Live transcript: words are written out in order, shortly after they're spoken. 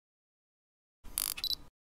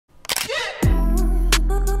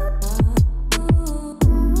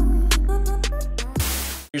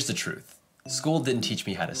Here's the truth. School didn't teach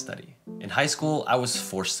me how to study. In high school, I was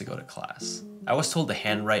forced to go to class. I was told to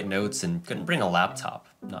handwrite notes and couldn't bring a laptop.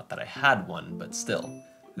 Not that I had one, but still.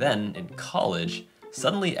 Then, in college,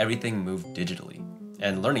 suddenly everything moved digitally,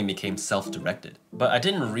 and learning became self-directed. But I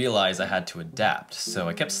didn't realize I had to adapt, so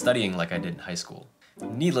I kept studying like I did in high school.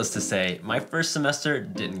 Needless to say, my first semester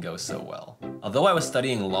didn't go so well. Although I was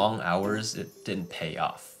studying long hours, it didn't pay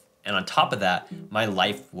off. And on top of that, my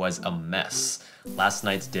life was a mess. Last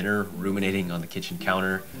night's dinner ruminating on the kitchen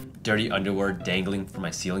counter, dirty underwear dangling from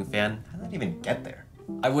my ceiling fan. How did that even get there?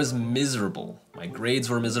 I was miserable. My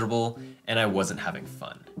grades were miserable, and I wasn't having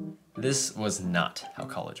fun. This was not how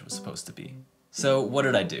college was supposed to be. So what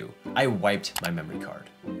did I do? I wiped my memory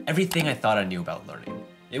card. Everything I thought I knew about learning.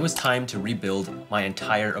 It was time to rebuild my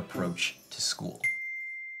entire approach to school.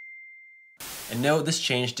 And no, this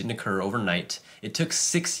change didn't occur overnight. It took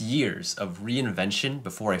 6 years of reinvention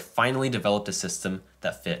before I finally developed a system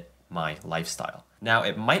that fit my lifestyle. Now,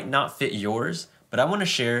 it might not fit yours, but I want to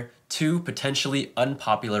share 2 potentially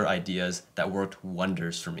unpopular ideas that worked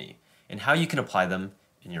wonders for me and how you can apply them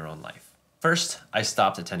in your own life. First, I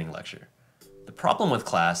stopped attending lecture. The problem with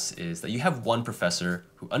class is that you have one professor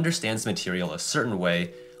who understands material a certain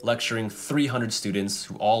way, lecturing 300 students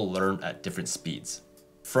who all learn at different speeds.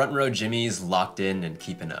 Front row Jimmy's locked in and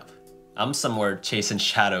keeping up. I'm somewhere chasing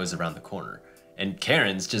shadows around the corner, and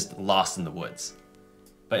Karen's just lost in the woods.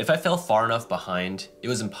 But if I fell far enough behind, it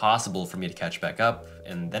was impossible for me to catch back up,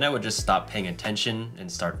 and then I would just stop paying attention and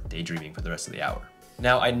start daydreaming for the rest of the hour.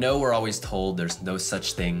 Now, I know we're always told there's no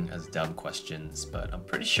such thing as dumb questions, but I'm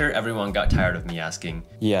pretty sure everyone got tired of me asking,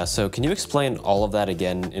 Yeah, so can you explain all of that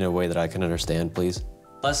again in a way that I can understand, please?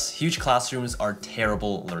 Plus, huge classrooms are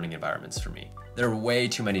terrible learning environments for me. There are way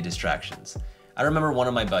too many distractions. I remember one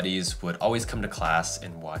of my buddies would always come to class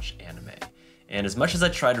and watch anime. And as much as I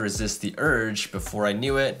tried to resist the urge, before I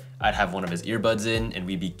knew it, I'd have one of his earbuds in and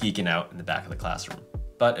we'd be geeking out in the back of the classroom.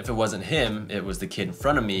 But if it wasn't him, it was the kid in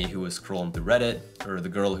front of me who was scrolling through Reddit, or the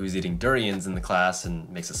girl who's eating durians in the class and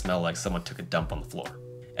makes it smell like someone took a dump on the floor.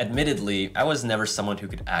 Admittedly, I was never someone who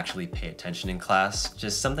could actually pay attention in class,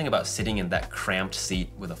 just something about sitting in that cramped seat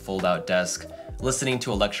with a fold-out desk, listening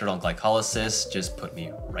to a lecture on glycolysis just put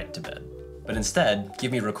me right to bed. But instead,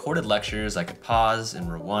 give me recorded lectures I could pause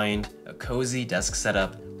and rewind, a cozy desk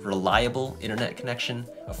setup, reliable internet connection,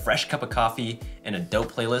 a fresh cup of coffee, and a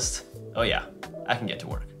dope playlist. Oh yeah, I can get to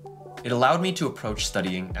work. It allowed me to approach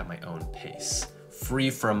studying at my own pace, free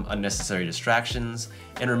from unnecessary distractions,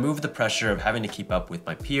 and remove the pressure of having to keep up with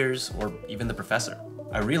my peers or even the professor.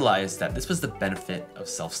 I realized that this was the benefit of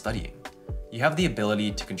self-studying. You have the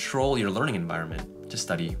ability to control your learning environment to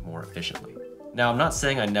study more efficiently. Now, I'm not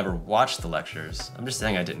saying I never watched the lectures, I'm just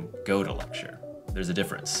saying I didn't go to lecture. There's a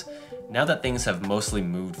difference. Now that things have mostly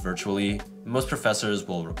moved virtually, most professors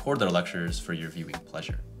will record their lectures for your viewing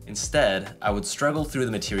pleasure. Instead, I would struggle through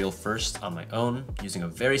the material first on my own, using a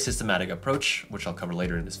very systematic approach, which I'll cover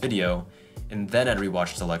later in this video, and then I'd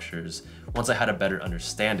rewatch the lectures once I had a better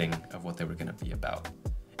understanding of what they were going to be about.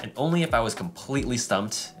 And only if I was completely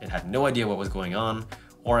stumped and had no idea what was going on,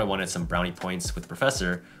 or I wanted some brownie points with the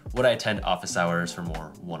professor, would I attend office hours for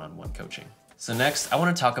more one-on-one coaching. So next, I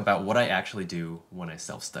want to talk about what I actually do when I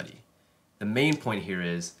self-study. The main point here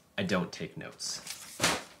is I don't take notes.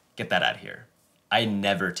 Get that out of here. I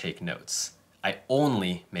never take notes. I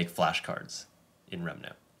only make flashcards in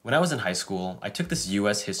RemNote. When I was in high school, I took this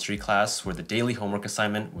US history class where the daily homework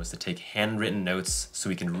assignment was to take handwritten notes so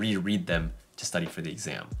we can reread them to study for the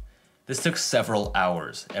exam. This took several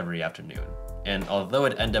hours every afternoon, and although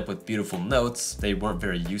it ended up with beautiful notes, they weren't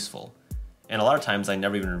very useful. And a lot of times I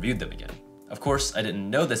never even reviewed them again. Of course, I didn't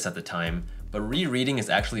know this at the time, but rereading is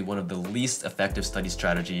actually one of the least effective study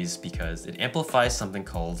strategies because it amplifies something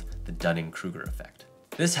called the Dunning-Kruger effect.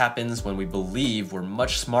 This happens when we believe we're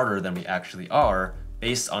much smarter than we actually are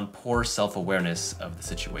based on poor self-awareness of the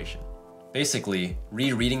situation. Basically,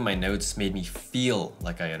 rereading my notes made me feel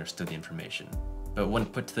like I understood the information. But when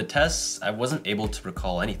put to the tests, I wasn't able to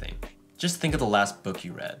recall anything. Just think of the last book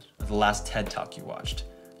you read, or the last TED Talk you watched.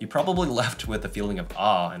 You probably left with a feeling of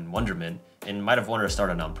awe and wonderment, and might have wanted to start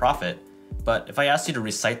a nonprofit, but if I asked you to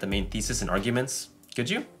recite the main thesis and arguments, could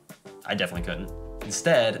you? I definitely couldn't.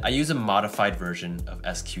 Instead, I use a modified version of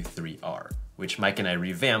SQ3R, which Mike and I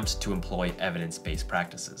revamped to employ evidence-based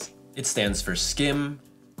practices. It stands for skim,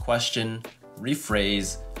 question,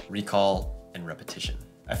 rephrase, recall, and repetition.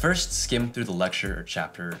 I first skim through the lecture or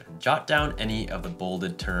chapter and jot down any of the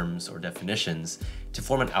bolded terms or definitions to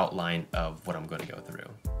form an outline of what I'm going to go through.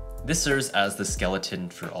 This serves as the skeleton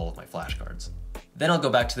for all of my flashcards. Then I'll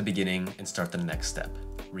go back to the beginning and start the next step,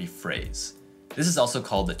 rephrase. This is also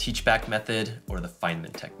called the teach-back method or the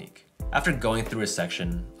Feynman technique. After going through a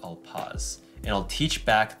section, I'll pause, and I'll teach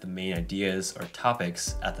back the main ideas or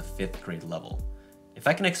topics at the 5th grade level. If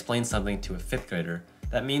I can explain something to a 5th grader,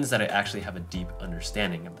 that means that I actually have a deep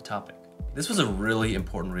understanding of the topic. This was a really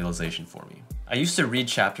important realization for me. I used to read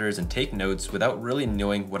chapters and take notes without really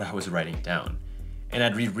knowing what I was writing down, and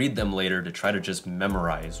I'd reread them later to try to just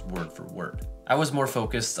memorize word for word. I was more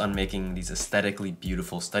focused on making these aesthetically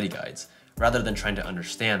beautiful study guides, rather than trying to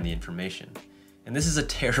understand the information. And this is a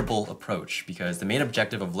terrible approach because the main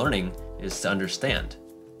objective of learning is to understand,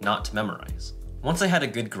 not to memorize. Once I had a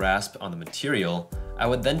good grasp on the material, I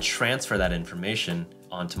would then transfer that information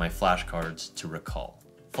onto my flashcards to recall.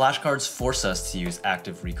 Flashcards force us to use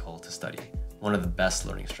active recall to study, one of the best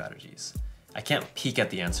learning strategies. I can't peek at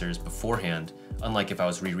the answers beforehand, unlike if I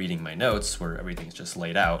was rereading my notes where everything's just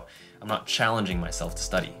laid out. I'm not challenging myself to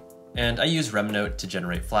study. And I use RemNote to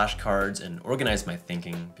generate flashcards and organize my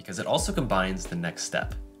thinking because it also combines the next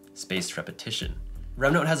step, spaced repetition.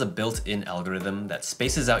 RemNote has a built-in algorithm that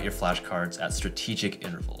spaces out your flashcards at strategic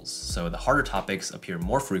intervals, so the harder topics appear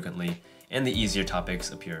more frequently and the easier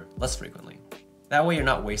topics appear less frequently. That way you're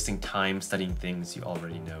not wasting time studying things you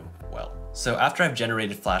already know well. So after I've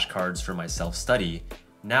generated flashcards for my self-study,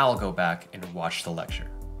 now I'll go back and watch the lecture,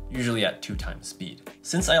 usually at 2x speed.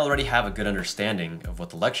 Since I already have a good understanding of what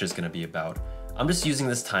the lecture is going to be about, I'm just using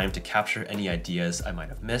this time to capture any ideas I might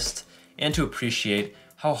have missed and to appreciate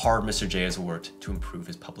how hard Mr. J has worked to improve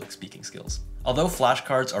his public speaking skills. Although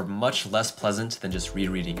flashcards are much less pleasant than just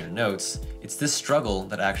rereading your notes, it's this struggle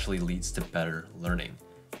that actually leads to better learning.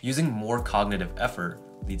 Using more cognitive effort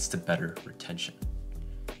leads to better retention.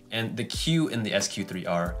 And the Q in the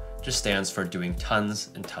SQ3R just stands for doing tons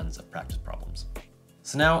and tons of practice problems.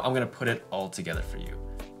 So now I'm going to put it all together for you.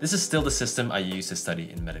 This is still the system I use to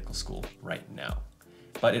study in medical school right now,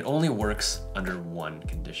 but it only works under one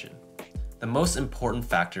condition. The most important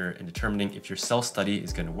factor in determining if your self-study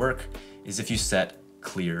is going to work is if you set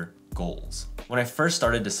clear goals. When I first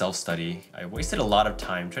started to self-study, I wasted a lot of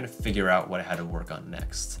time trying to figure out what I had to work on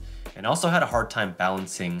next, and also had a hard time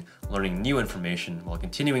balancing learning new information while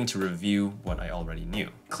continuing to review what I already knew.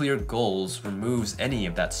 Clear goals removes any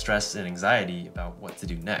of that stress and anxiety about what to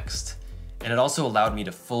do next, and it also allowed me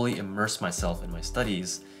to fully immerse myself in my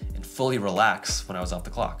studies and fully relax when I was off the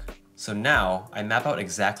clock. So now I map out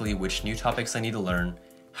exactly which new topics I need to learn,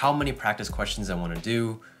 how many practice questions I want to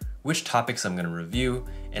do, which topics I'm going to review,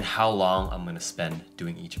 and how long I'm going to spend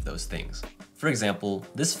doing each of those things. For example,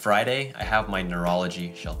 this Friday I have my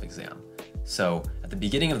neurology shelf exam. So at the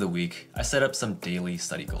beginning of the week, I set up some daily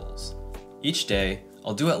study goals. Each day,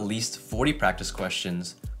 I'll do at least 40 practice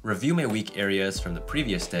questions, review my weak areas from the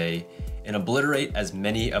previous day, and obliterate as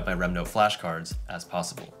many of my RemNote flashcards as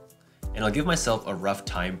possible. And I'll give myself a rough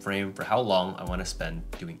time frame for how long I want to spend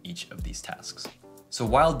doing each of these tasks. So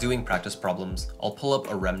while doing practice problems, I'll pull up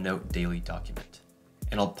a RemNote daily document,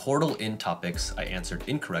 and I'll portal in topics I answered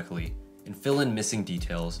incorrectly and fill in missing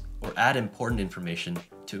details or add important information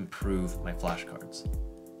to improve my flashcards.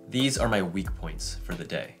 These are my weak points for the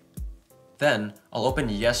day. Then I'll open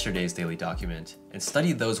yesterday's daily document and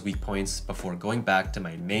study those weak points before going back to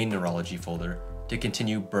my main neurology folder to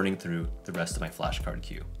continue burning through the rest of my flashcard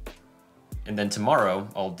queue. And then tomorrow,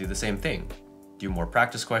 I'll do the same thing. Do more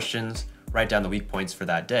practice questions, write down the weak points for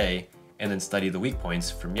that day, and then study the weak points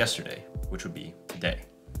from yesterday, which would be today.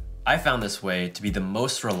 I found this way to be the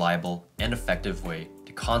most reliable and effective way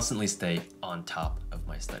to constantly stay on top of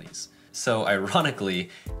my studies. So ironically,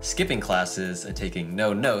 skipping classes and taking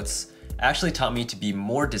no notes actually taught me to be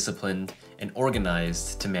more disciplined and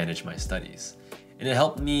organized to manage my studies. And it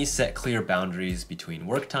helped me set clear boundaries between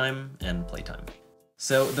work time and playtime.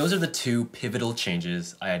 So those are the two pivotal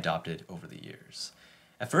changes I adopted over the years.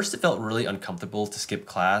 At first, it felt really uncomfortable to skip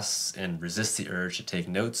class and resist the urge to take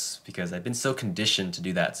notes because I'd been so conditioned to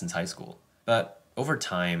do that since high school. But over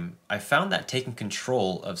time, I found that taking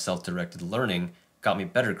control of self-directed learning got me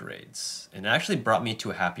better grades and actually brought me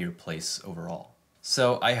to a happier place overall.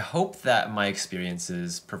 So I hope that my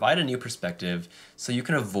experiences provide a new perspective so you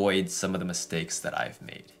can avoid some of the mistakes that I've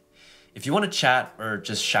made. If you want to chat or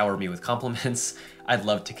just shower me with compliments, I'd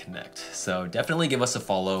love to connect. So definitely give us a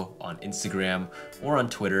follow on Instagram or on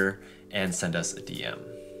Twitter and send us a DM.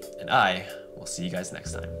 And I will see you guys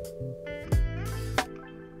next time.